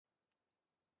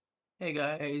Hey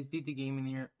guys, DT Gaming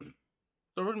here.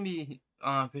 So we're gonna be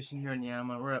fishing here in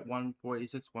Yama. We're at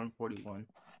 146, 141,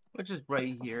 which is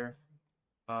right here,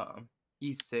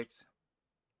 E6. So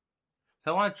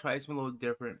I want to try something a little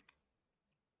different.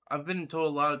 I've been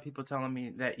told a lot of people telling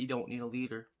me that you don't need a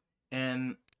leader,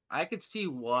 and I could see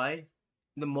why.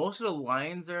 The most of the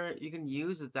lines that you can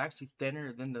use is actually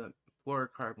thinner than the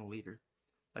fluorocarbon leader.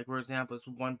 Like for example, it's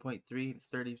 1.3,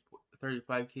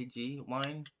 35 kg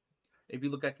line. If you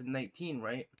look at the 19,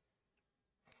 right?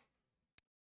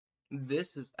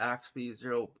 This is actually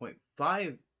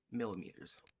 0.5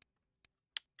 millimeters,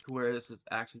 to where this is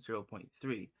actually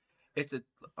 0.3. It's a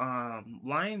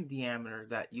line diameter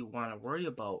that you want to worry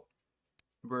about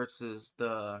versus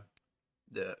the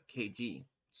kg.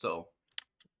 So,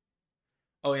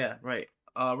 oh yeah, right.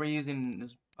 We're using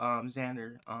this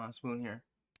Xander spoon here,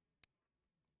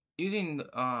 using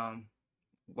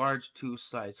large 2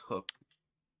 size hook,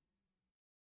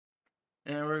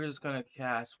 and we're just gonna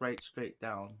cast right straight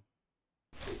down.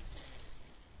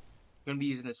 Gonna be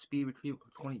using a speed retrieval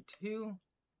of 22.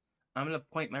 I'm going to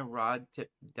point my rod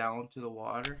tip down to the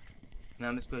water, and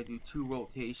I'm just going to do 2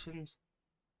 rotations.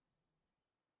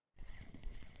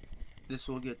 This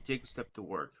will get jig step to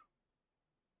work.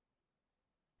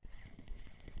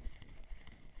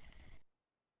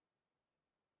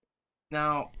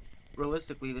 Now,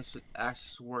 realistically, this should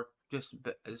actually work just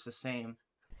as the same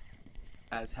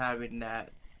as having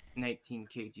that 19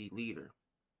 kg leader.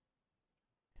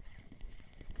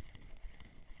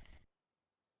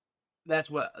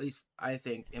 That's what at least I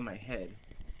think in my head,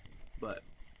 but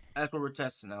that's what we're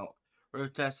testing out. We're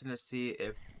testing to see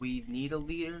if we need a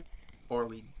leader or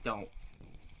we don't.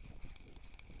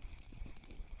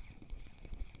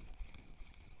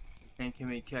 And can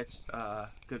we catch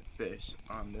good fish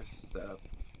on this setup?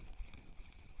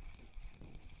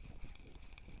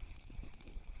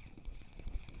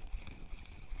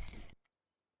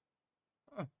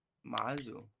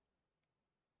 Mazu.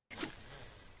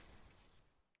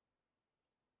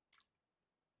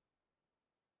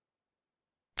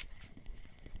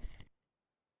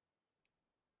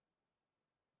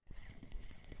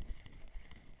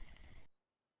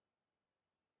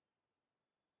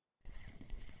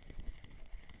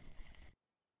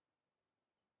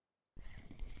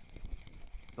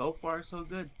 So far, so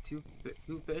good. Two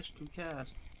fish, 2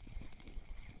 casts.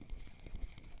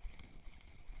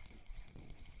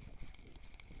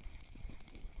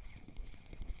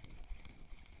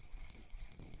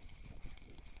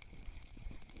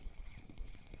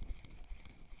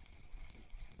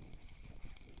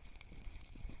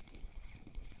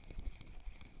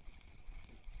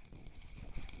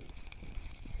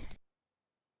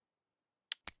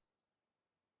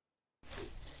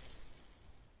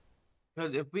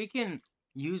 Because if we can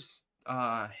use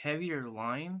heavier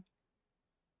line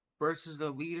versus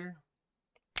the leader,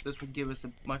 this would give us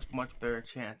a much better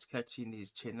chance catching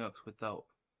these Chinooks without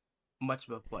much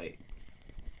of a bite.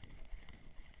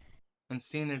 And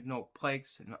seeing there's no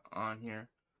pikes on here,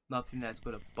 nothing that's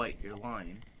going to bite your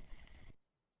line.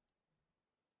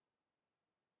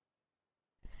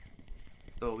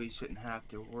 So we shouldn't have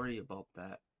to worry about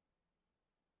that.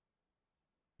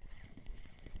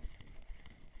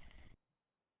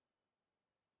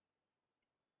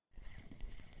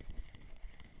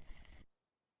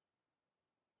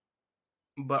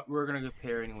 But we're going to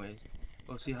compare anyways.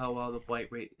 We'll see how well the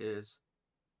bite rate is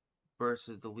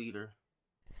versus the leader.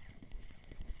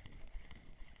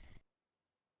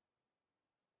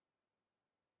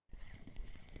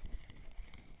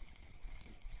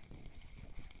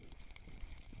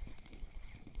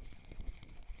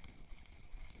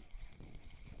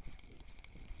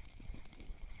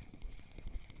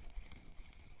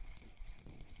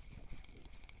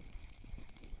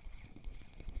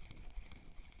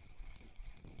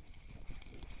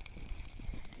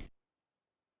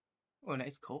 Oh,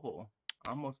 nice kobo.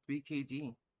 Almost 3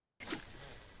 kg.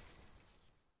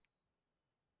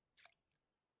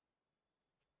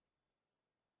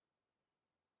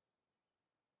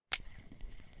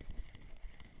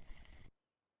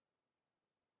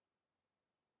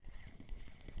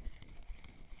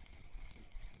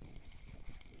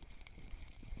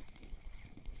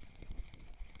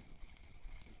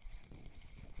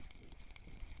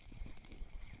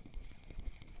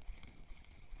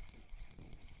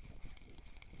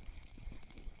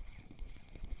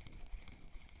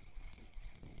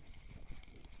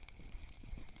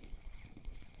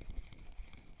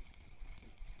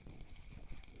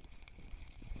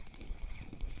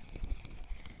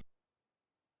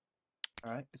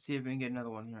 Alright, let's see if we can get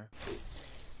another one here.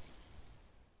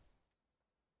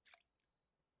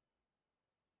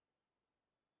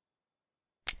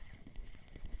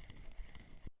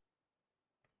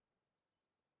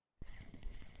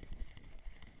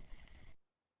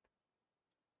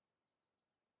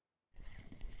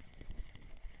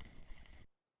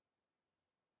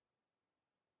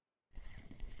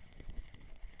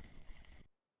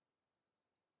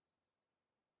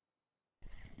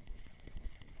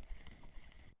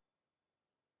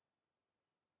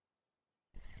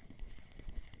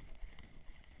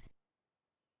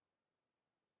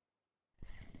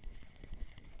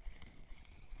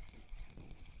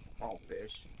 small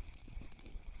fish.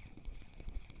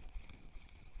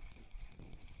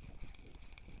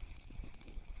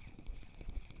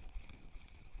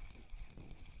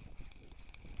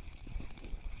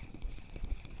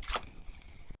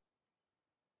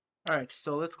 Alright,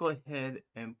 so let's go ahead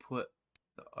and put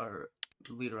our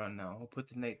leader on now. We'll put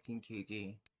the 19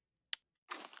 kg.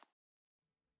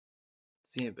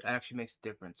 See if it actually makes a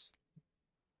difference.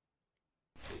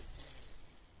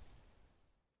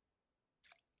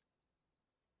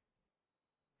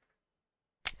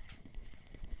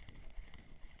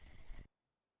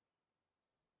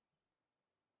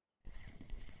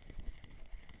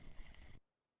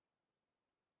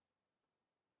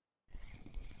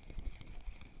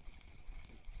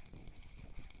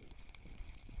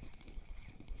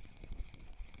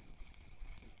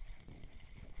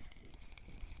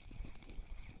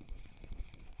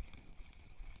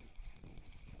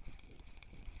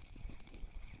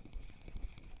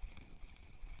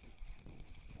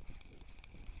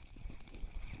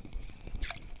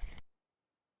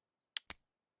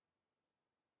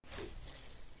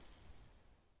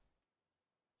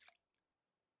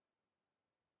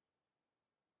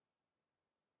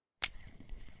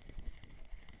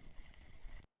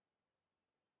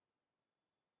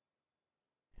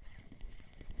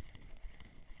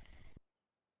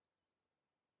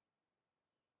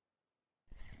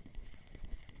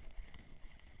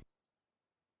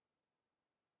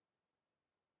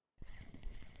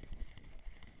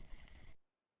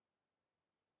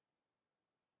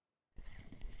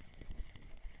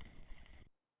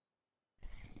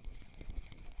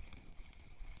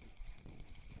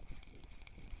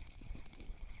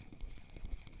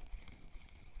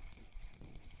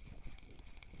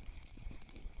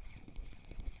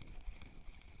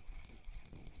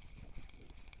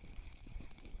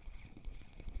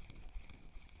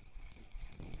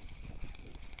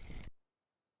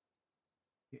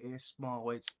 Okay, small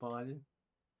white spotted.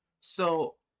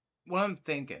 So, what I'm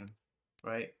thinking,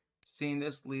 right? Seeing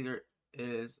this leader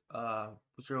is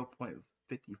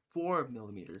 0.54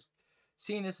 millimeters.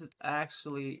 Seeing this is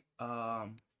actually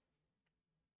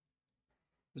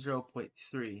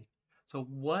 0.3. So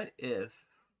what if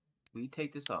we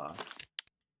take this off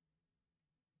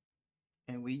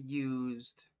and we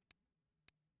used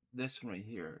this one right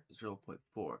here,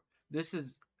 0.4. This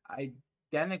is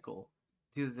identical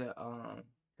to the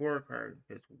scorecard.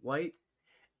 It's white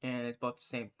and it's about the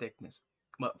same thickness,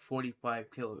 about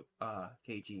 45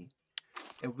 kg.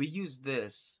 If we use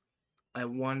this, I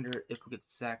wonder if we get the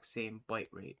exact same bite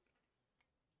rate.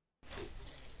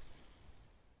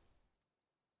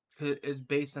 'Cause it's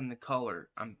based on the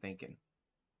color, I'm thinking.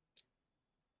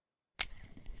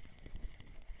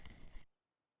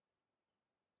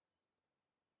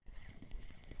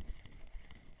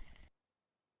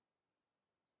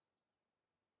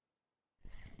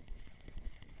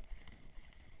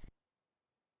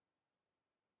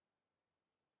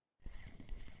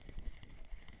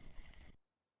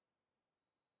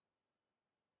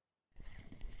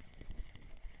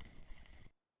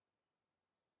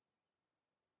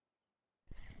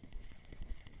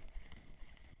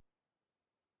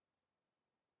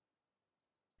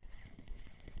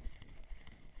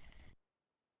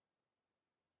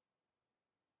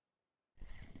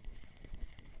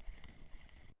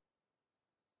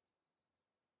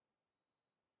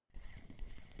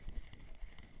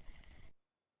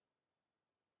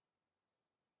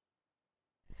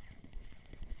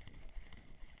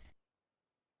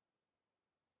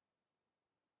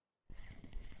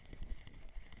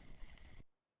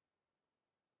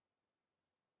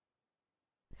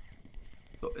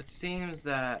 So it seems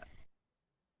that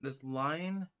this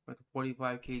line with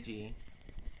 45 kg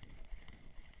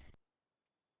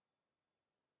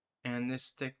and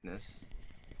this thickness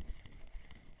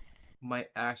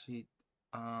might actually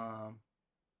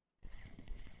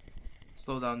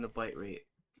slow down the bite rate.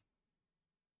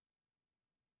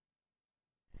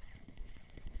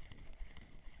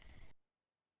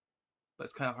 But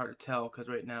it's kind of hard to tell because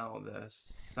right now the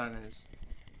sun is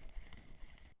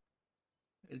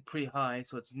pretty high,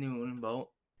 so it's noon about.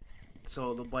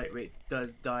 So the bite rate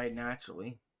does die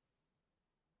naturally.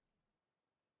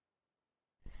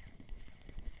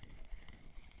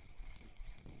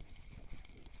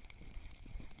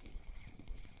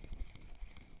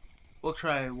 We'll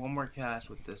try one more cast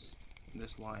with this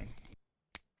line.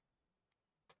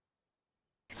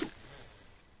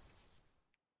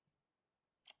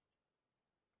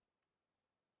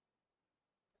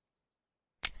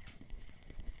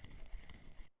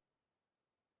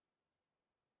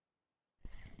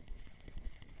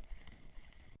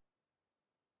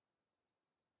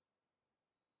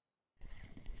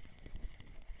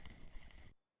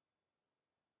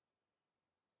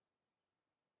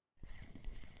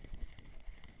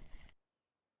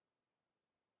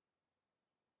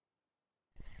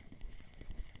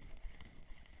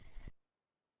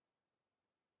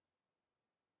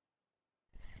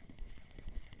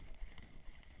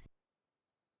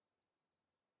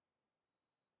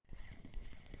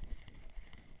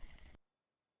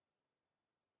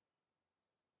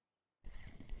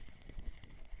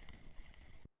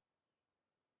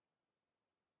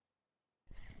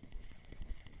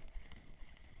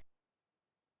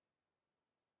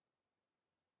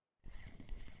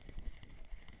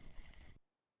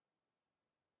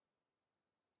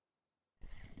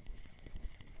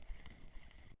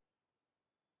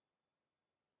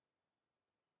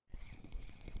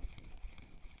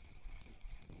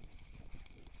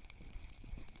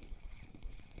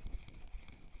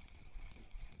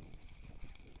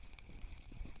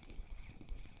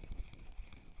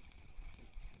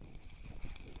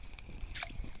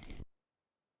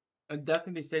 It'd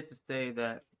definitely be safe to say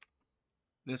that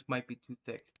this might be too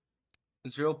thick.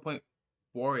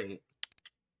 0.48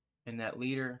 in that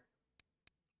liter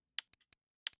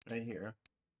right here.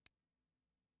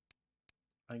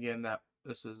 Again,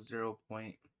 this is 0.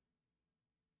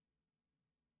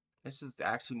 This is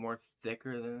actually more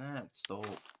thicker than that, so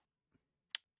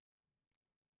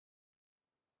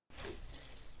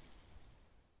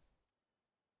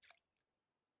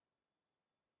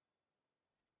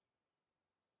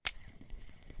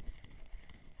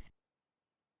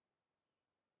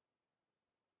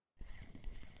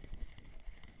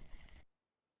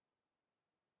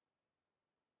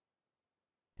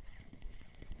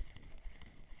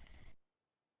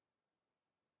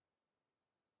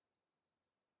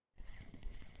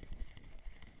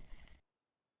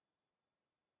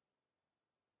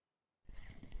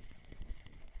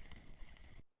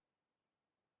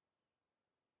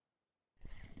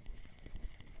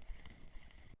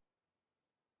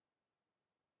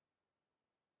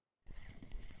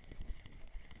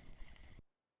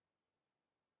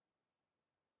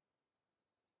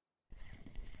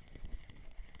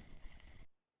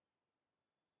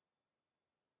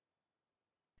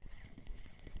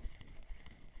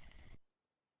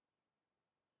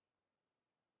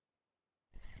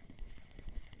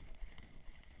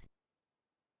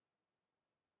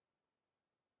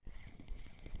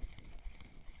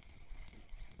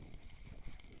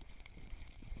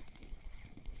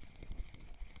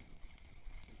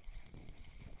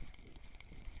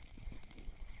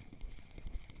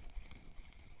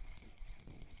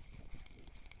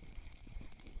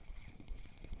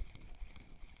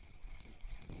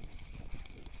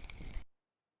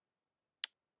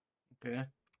okay.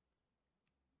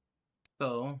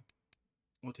 So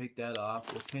we'll take that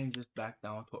off. We'll change this back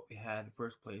down to what we had in the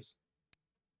first place.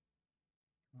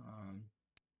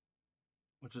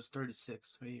 Which is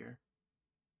 36 right here.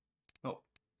 Oh,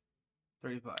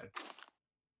 35.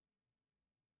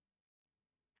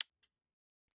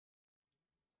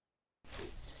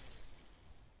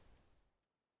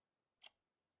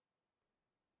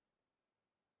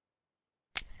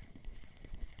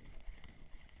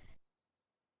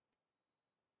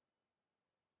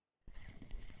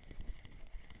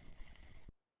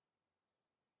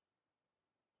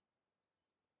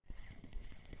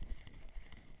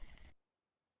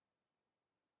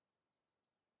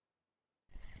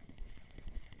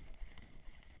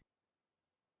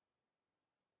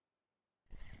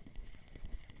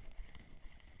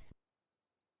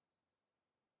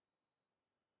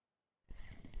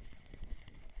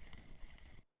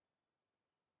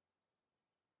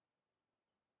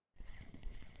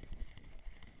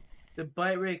 The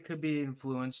bite rate could be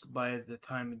influenced by the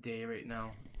time of day right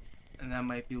now, and that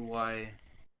might be why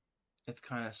it's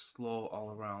kind of slow all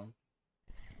around.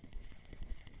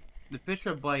 The fish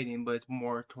are biting, but it's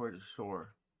more toward the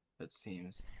shore, it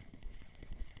seems.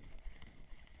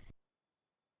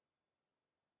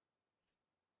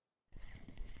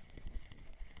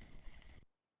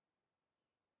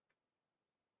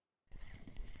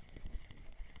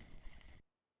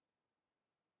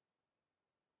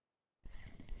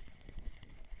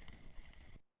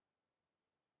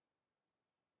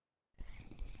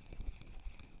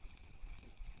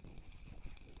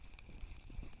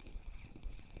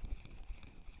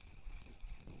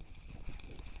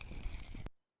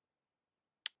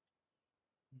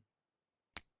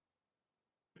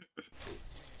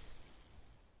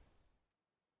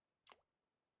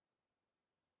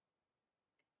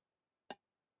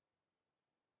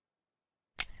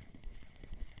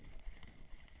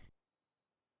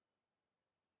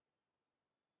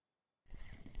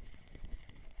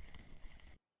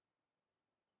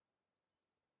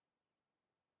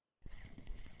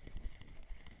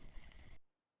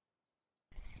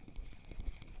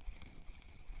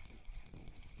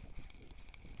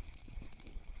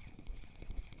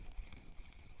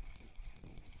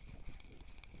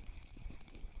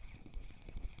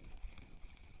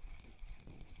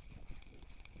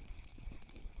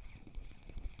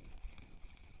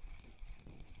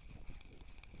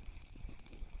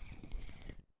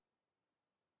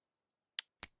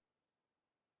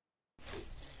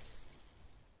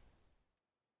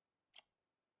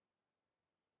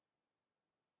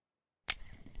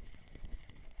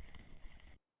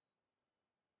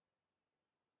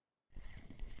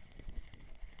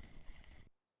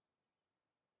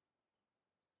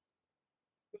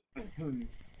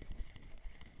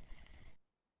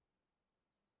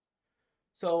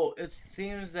 So it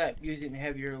seems that using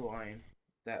heavier line,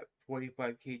 that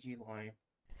 45 kg line,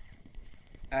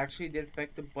 actually did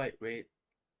affect the bite rate,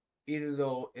 even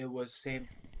though it was same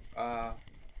uh,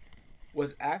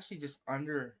 was actually just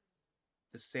under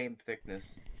the same thickness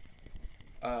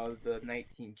of the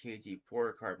 19 kg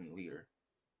fluorocarbon leader.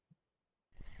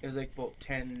 It was like about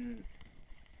 10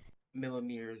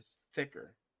 millimeters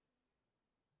thicker.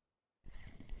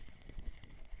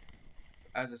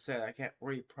 As I said, I can't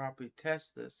really properly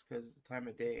test this because it's the time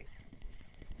of day.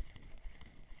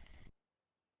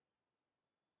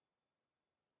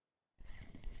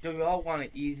 So we all want an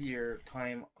easier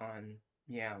time on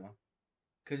Yama.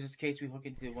 Because just in case we hook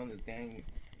into one of the dang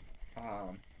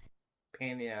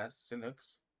pain in the ass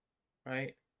Chinooks,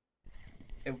 right?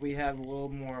 If we have a little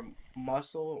more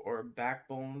muscle or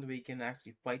backbone, we can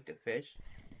actually fight the fish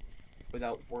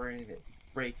without worrying it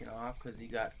breaking off because you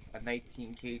got a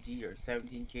 19 kg or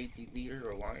 17 kg leader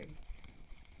or line.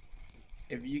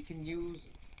 If you can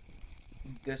use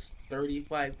this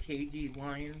 35 kg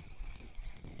line,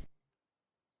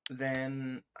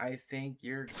 then I think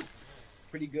you're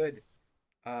pretty good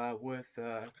with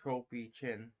trophy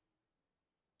chin.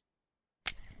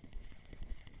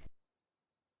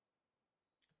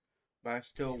 But I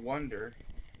still wonder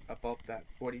about that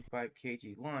 45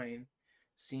 kg line,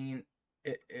 seeing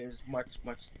it is much,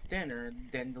 much thinner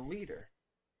than the leader.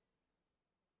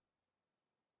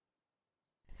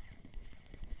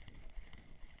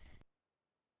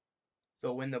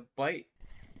 So when the bite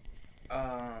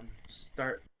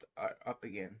start up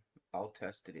again, I'll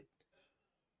test it.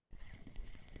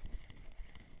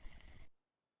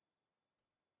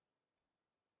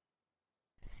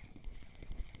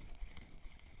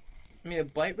 I mean, the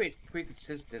bite rate's pretty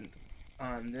consistent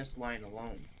on this line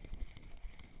alone.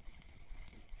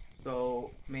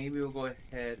 So maybe we'll go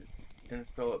ahead and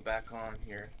throw it back on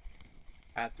here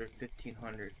after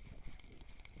 1500.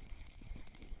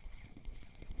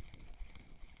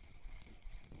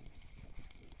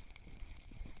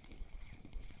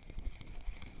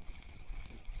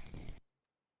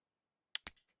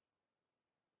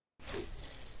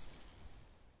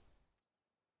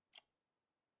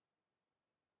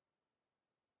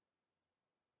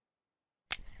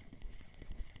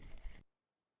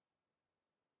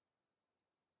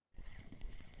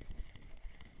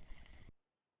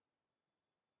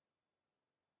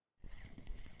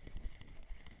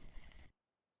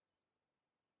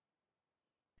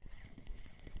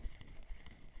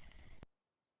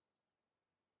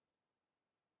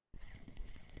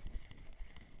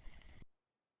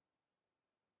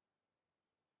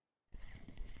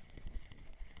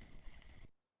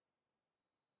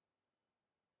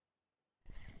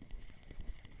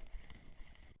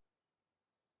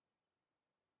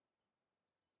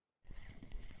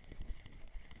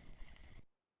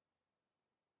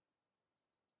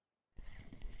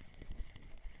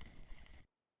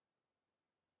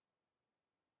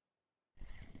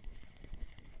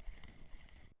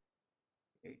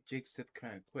 Okay, jig tip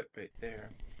kind of quit right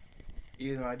there.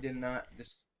 Even though I did not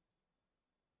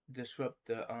disrupt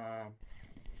the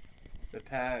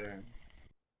pattern.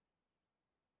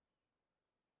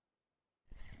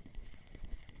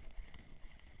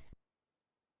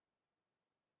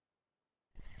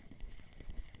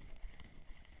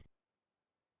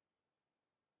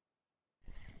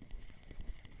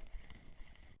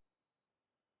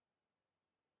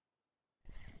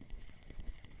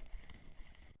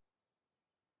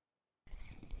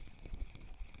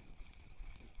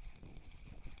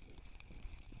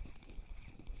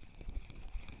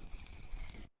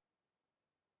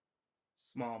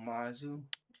 Small Mazu.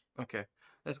 Okay,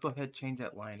 let's go ahead and change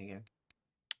that line again.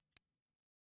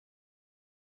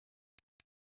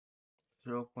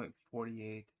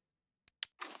 0.48.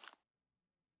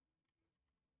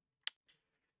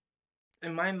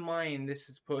 In my mind, this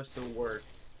is supposed to work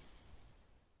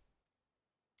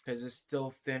because it's still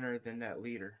thinner than that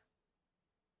leader.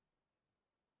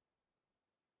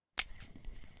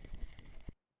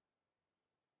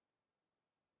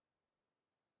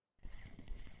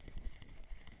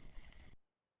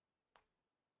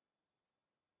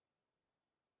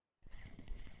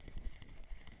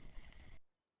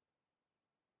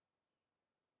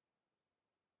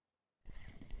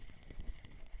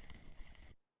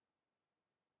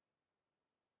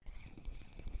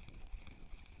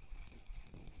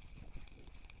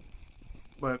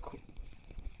 But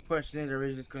question is, are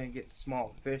we just going to get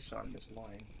small fish on this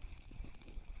line?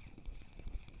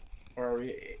 Or are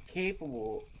we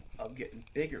capable of getting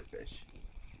bigger fish?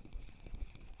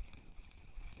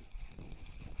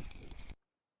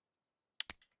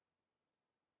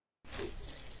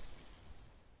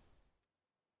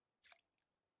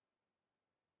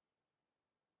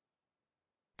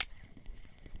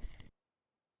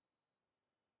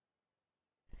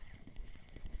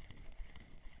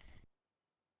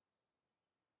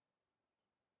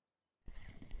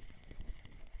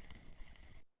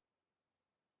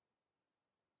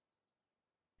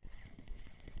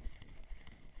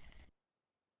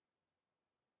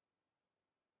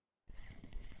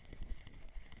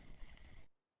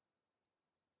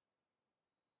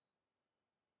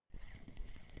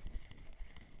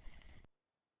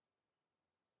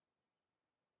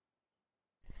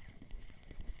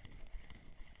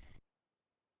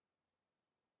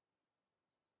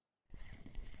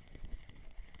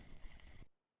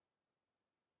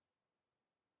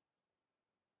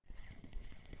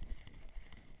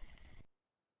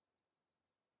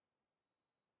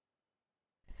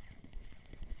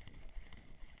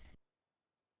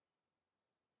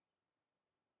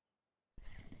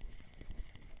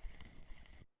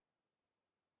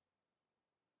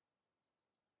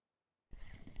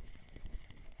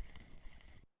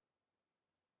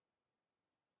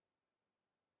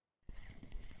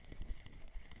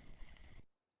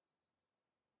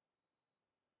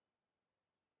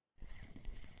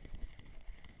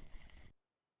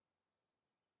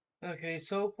 Okay,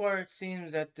 so far it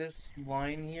seems that this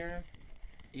line here,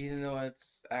 even though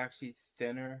it's actually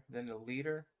thinner than the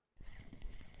leader,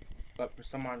 but for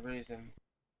some odd reason,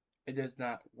 it does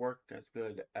not work as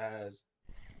good as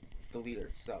the leader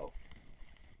itself.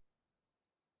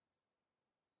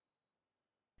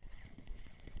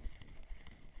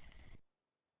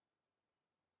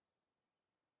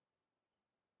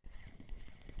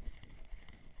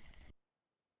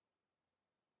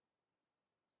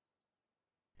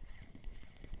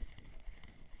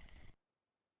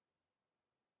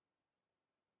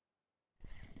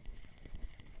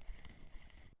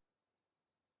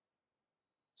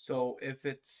 So if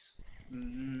it's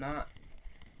not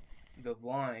the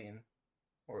line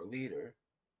or leader,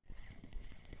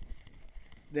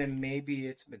 then maybe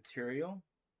it's material,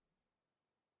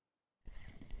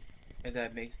 if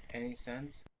that makes any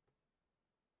sense.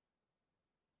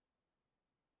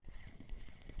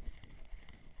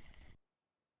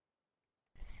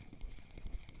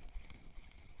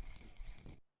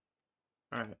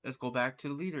 Alright, let's go back to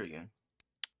the leader again.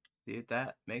 See if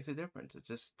that makes a difference. It's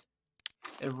just,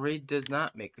 it really does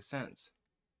not make a sense.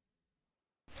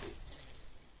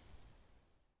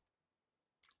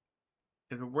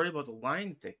 If you're worried about the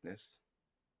line thickness,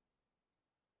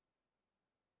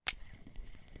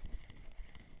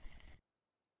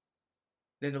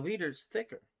 then the leader is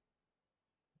thicker.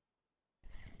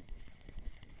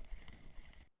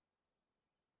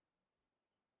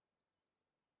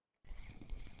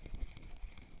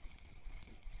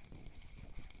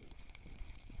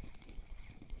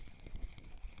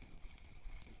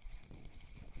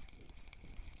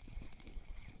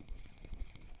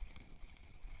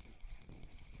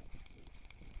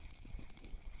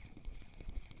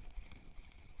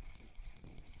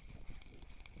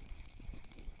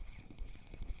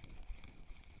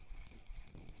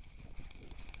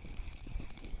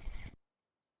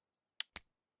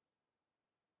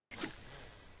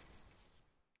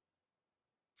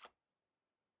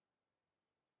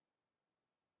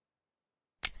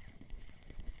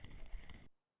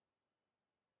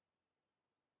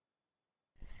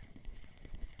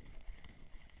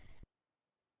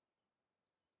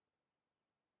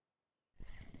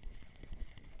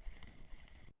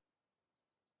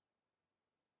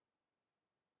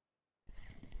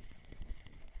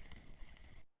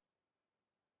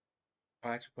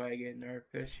 I should probably get another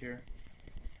fish here.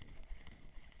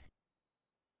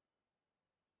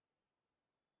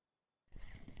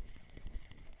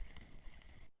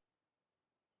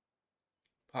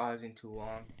 Pausing too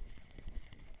long.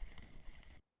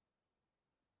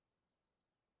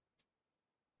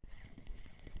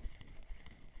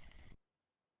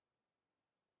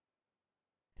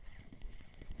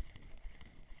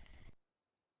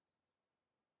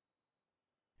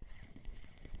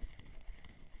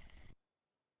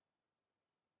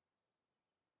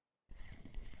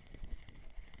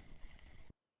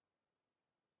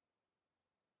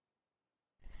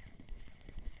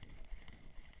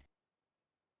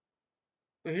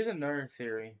 But here's another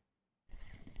theory.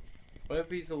 What if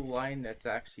he's a line that's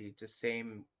actually the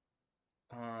same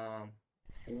um,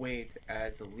 weight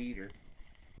as the leader?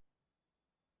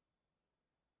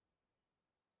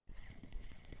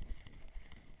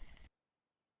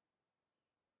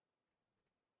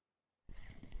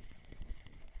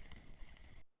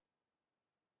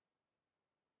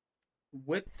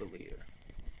 With the leader,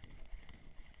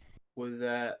 would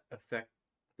that affect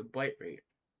the bite rate?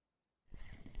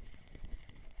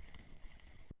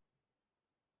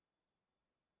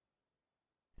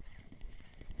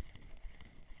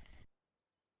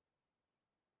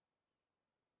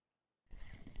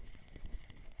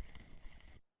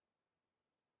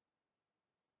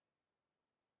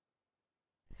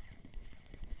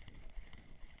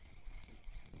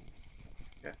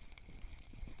 Yeah.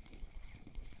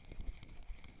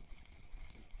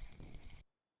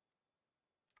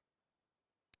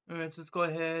 Alright, so let's go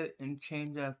ahead and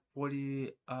change that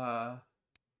 5-meter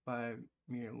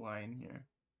line here.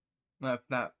 No,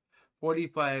 not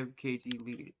 45 kg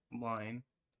lead line.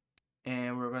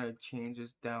 And we're gonna change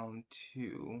this down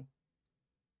to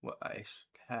what I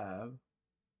have.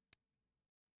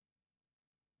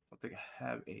 I don't think I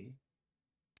have a.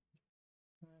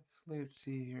 Actually, let's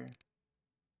see here.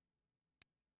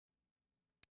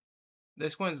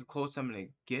 This one's the closest I'm gonna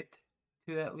get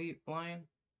to that lead line,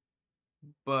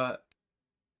 but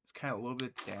it's kind of a little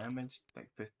bit damaged, like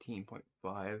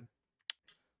 15.5.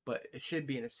 But it should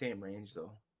be in the same range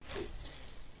though.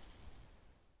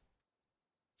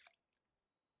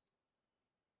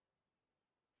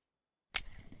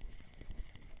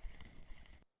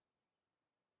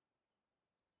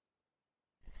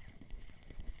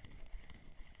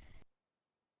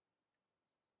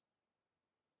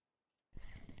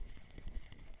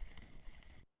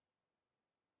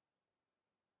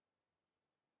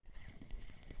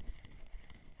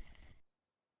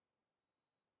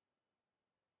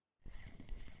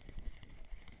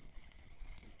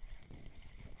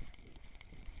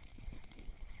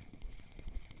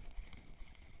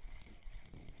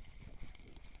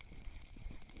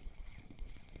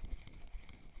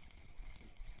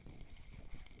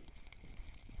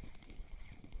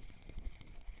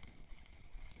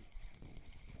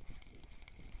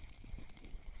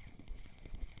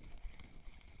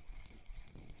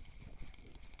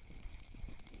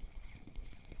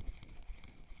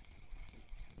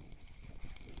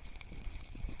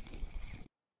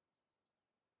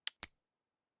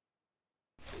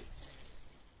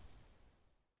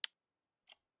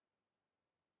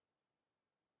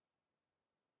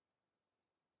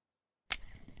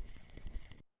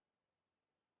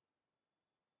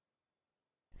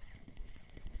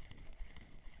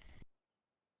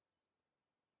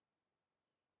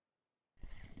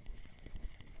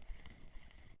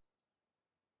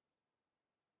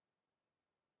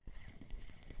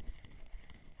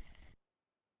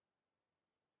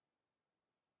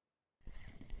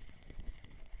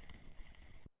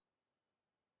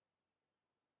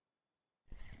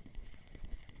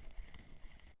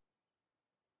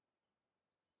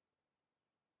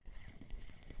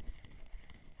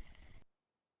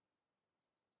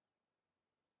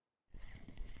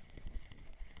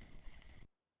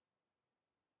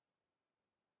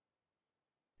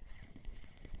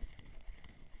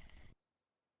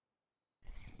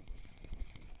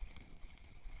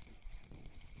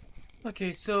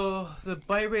 Okay, so the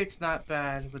bite rate's not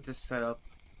bad with this setup,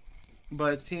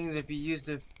 but it seems if you use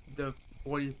the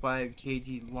 45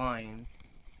 kg line,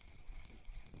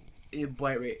 your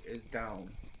bite rate is down.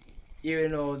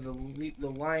 Even though the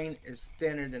line is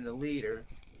thinner than the leader,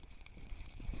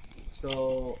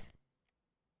 so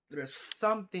there's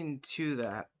something to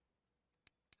that.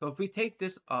 So if we take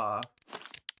this off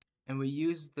and we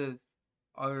use this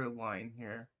other line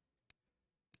here,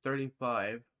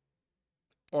 35,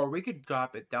 or we could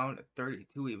drop it down to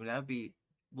 32 even, that'd be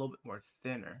a little bit more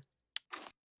thinner.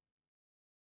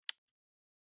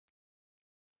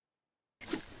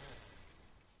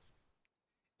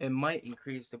 It might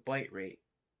increase the bite rate.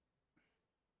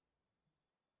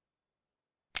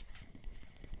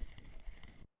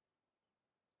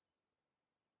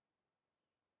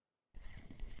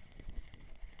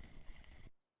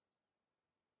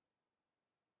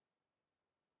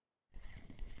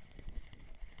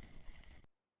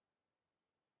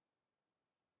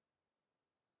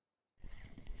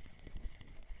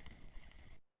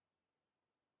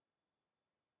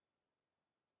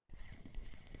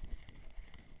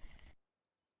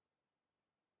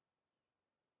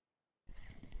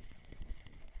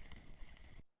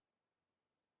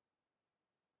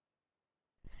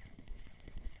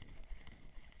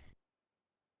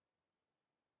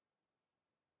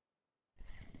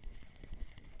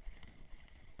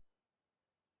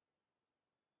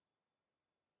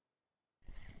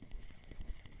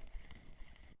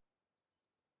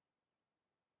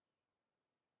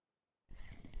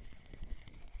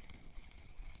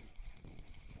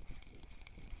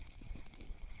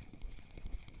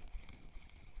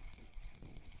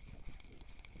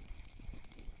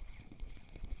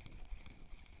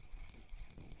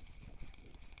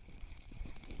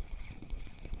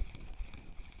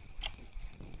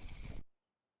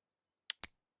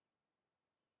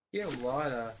 You get a lot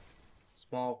of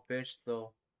small fish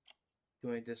though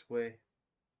doing it this way.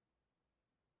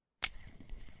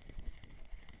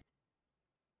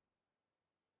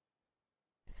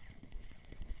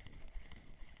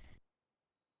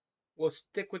 We'll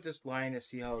stick with this line to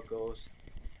see how it goes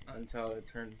until it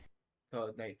turns till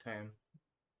nighttime.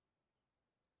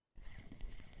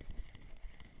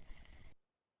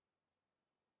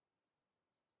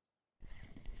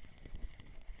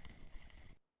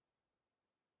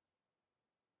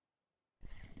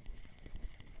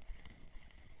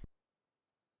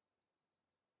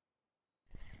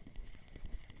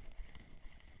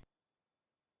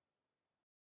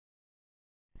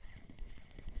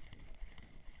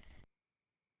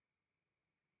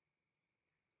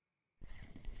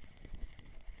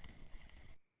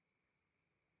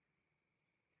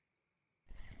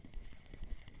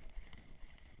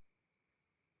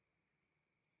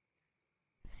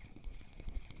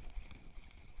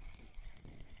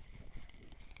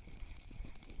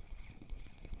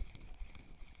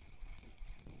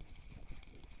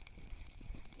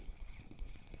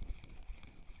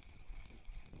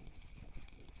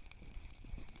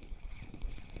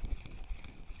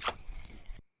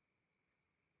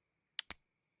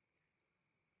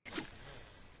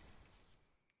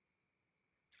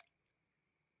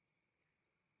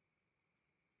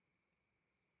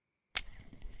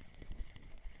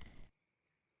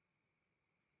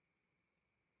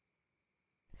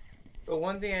 But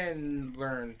one thing I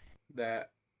learned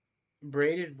that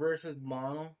braided versus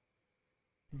mono,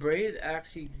 braided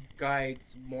actually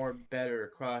guides more better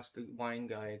across the line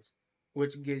guides,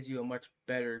 which gives you a much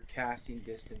better casting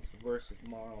distance versus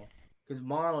mono. Because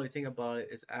mono, you think about it,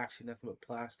 is actually nothing but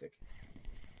plastic.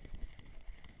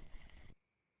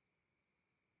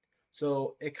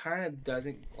 So it kind of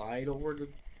doesn't glide over the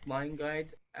line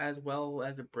guides as well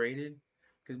as a braided,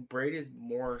 because braided is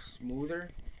more smoother.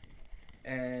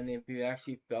 And if you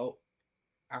actually felt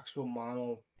actual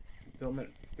mono filament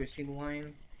fishing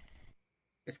line,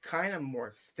 it's kind of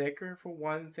more thicker for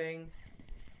one thing,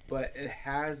 but it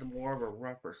has more of a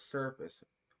rougher surface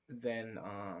than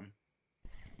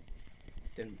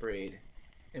braid,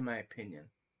 in my opinion.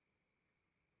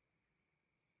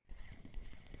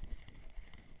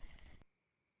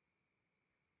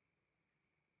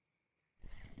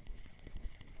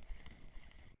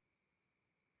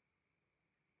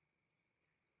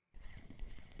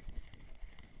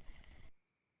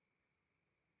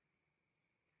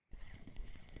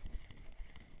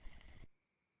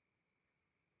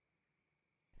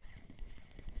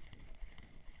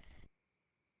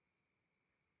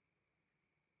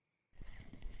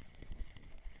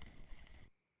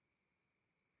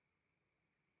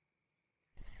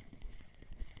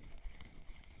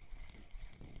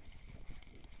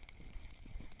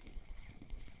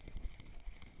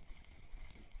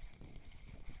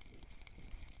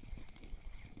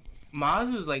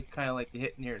 Mazu's like kind of like the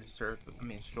hit near the surface. I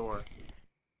mean, shore.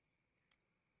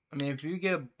 I mean, if you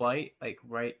get a bite like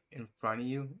right in front of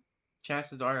you,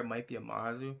 chances are it might be a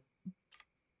Mazu.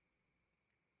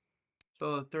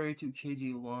 So a 32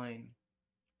 kg line.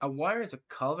 I wonder if the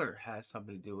color has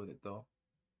something to do with it though,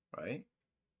 right?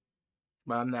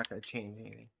 But I'm not gonna change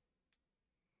anything.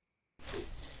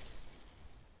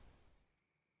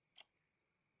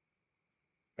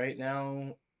 Right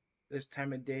now, this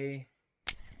time of day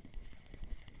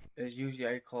is usually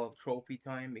I call trophy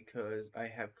time because I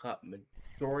have caught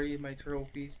majority of my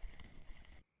trophies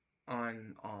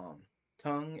on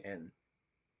tongue and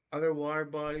other water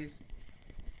bodies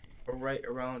are right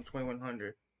around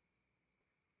 2100.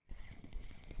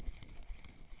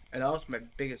 And also my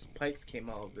biggest pikes came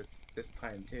out of this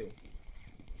time too.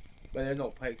 But there's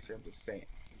no pikes here, I'm just saying.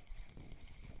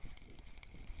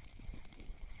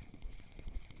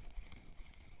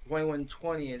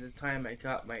 2120 is the time I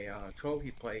got my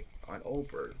trophy pike on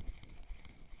Oberg.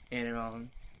 And around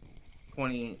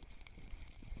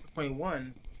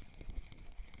 2021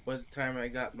 was the time I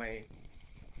got my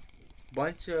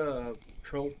bunch of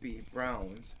trophy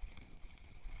browns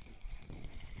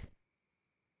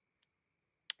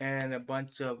and a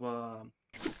bunch of well,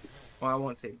 I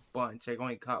won't say bunch, I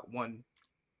only caught one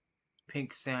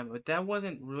pink salmon, but that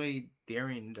wasn't really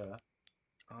during the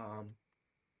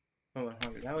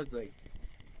 100. That was like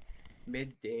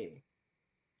midday.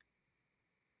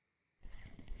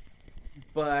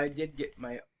 But I did get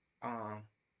my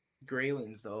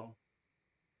graylings though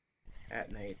at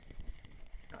night.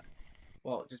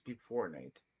 Well, just before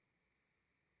night.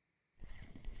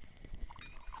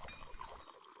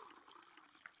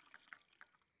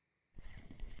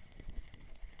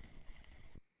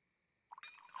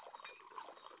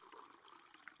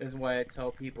 This is why I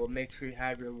tell people make sure you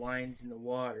have your lines in the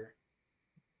water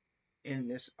in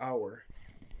this hour.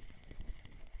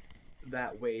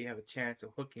 That way you have a chance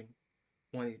of hooking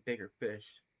one of these bigger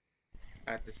fish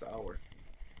at this hour.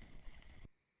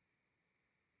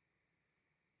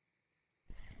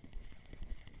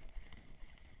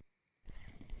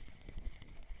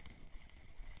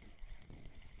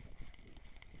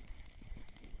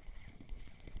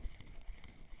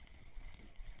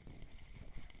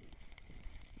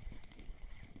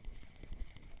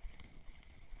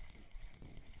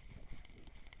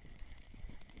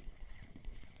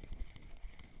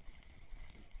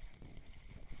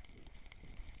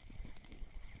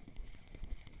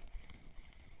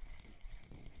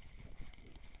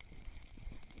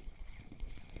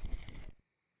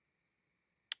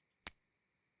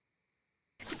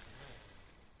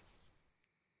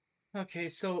 Okay,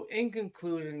 so in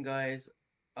conclusion, guys,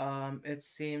 it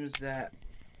seems that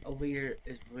a leader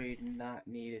is really not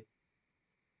needed.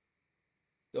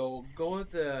 So go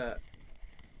with a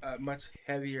much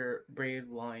heavier braid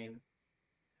line.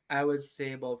 I would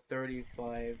say about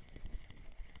 35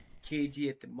 kg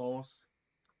at the most,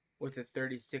 with a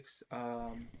 36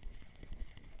 at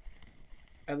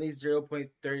least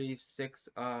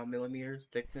 0.36 millimeters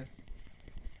thickness.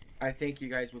 I think you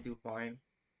guys will do fine,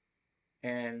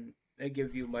 and it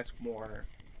gives you much more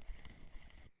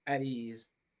at ease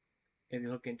if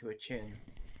you hook into a chin.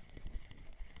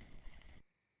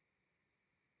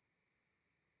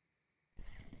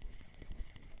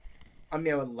 I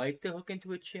mean, I would like to hook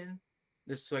into a chin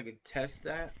just so I could test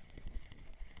that,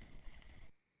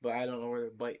 but I don't know where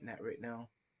they're biting at right now.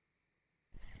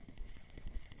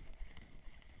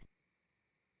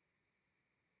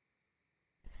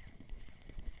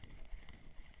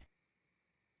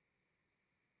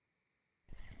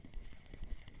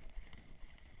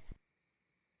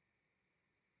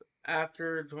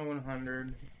 After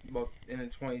 2100, about in the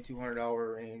 2200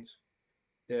 hour range,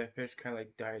 the fish kind of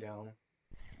like die down.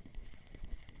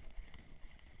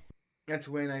 That's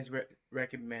when I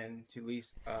recommend to at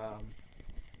least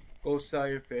go sell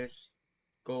your fish,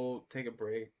 go take a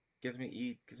break, get something to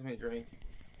eat, get something to drink,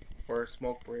 or a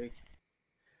smoke break.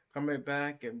 Come right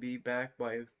back and be back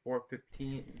by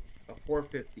 4:50,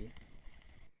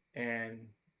 and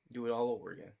do it all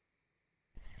over again.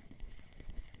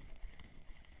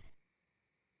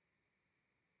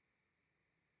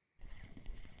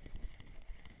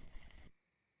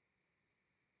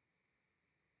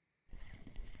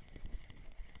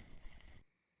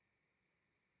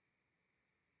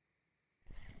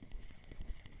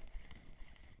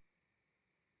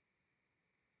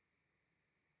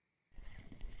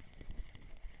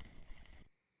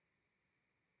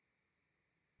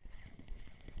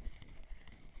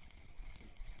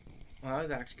 Well, that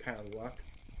was actually kind of luck.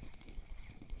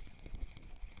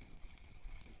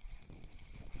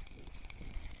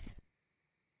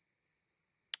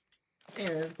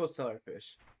 Anyway, let's go sell our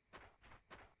fish.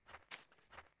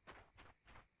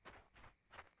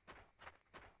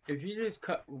 If you just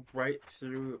cut right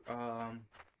through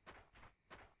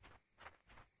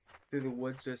through the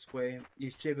woods this way,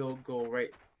 you should be able to go right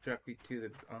directly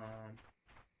to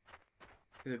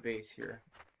the base here.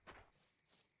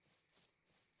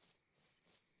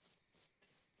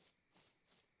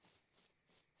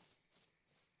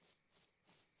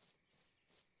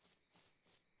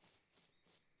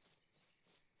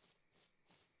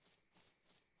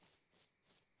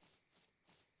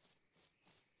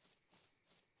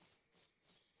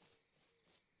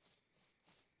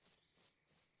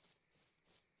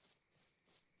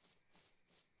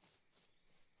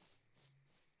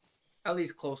 At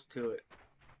least close to it.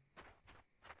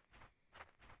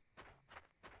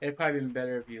 It'd probably been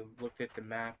better if you looked at the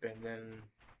map and then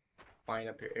line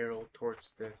up your arrow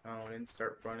towards the town and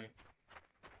start running.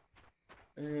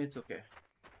 It's okay.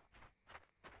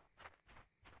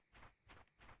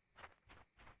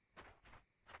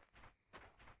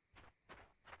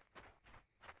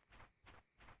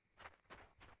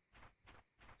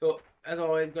 So, as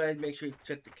always, guys, make sure you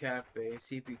check the cafe,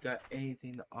 see if we got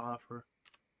anything to offer.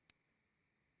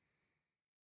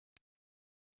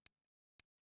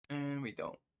 And we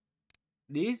don't.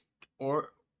 These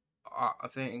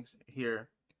things here,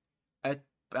 I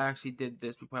actually did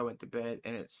this before I went to bed,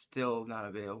 and it's still not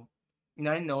available. And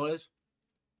I noticed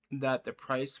that the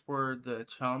price for the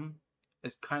chum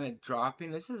is kind of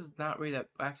dropping. This is not really that.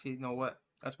 Actually, you know what?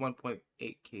 That's 1.8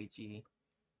 kg.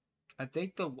 I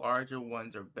think the larger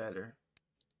ones are better.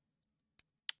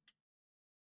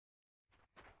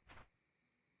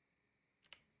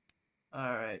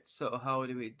 Alright, so how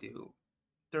do we do?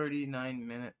 39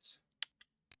 minutes.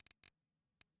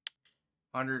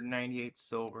 198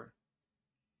 silver.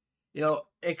 You know,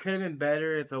 it could have been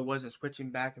better if it wasn't switching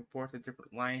back and forth to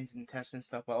different lines and testing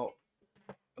stuff out.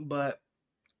 But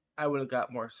I would have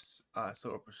got more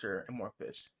silver for sure and more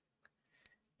fish.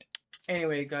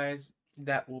 Anyway, guys,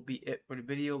 that will be it for the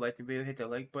video. Like the video, hit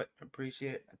that like button.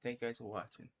 Appreciate it. Thank you guys for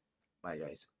watching. Bye,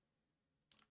 guys.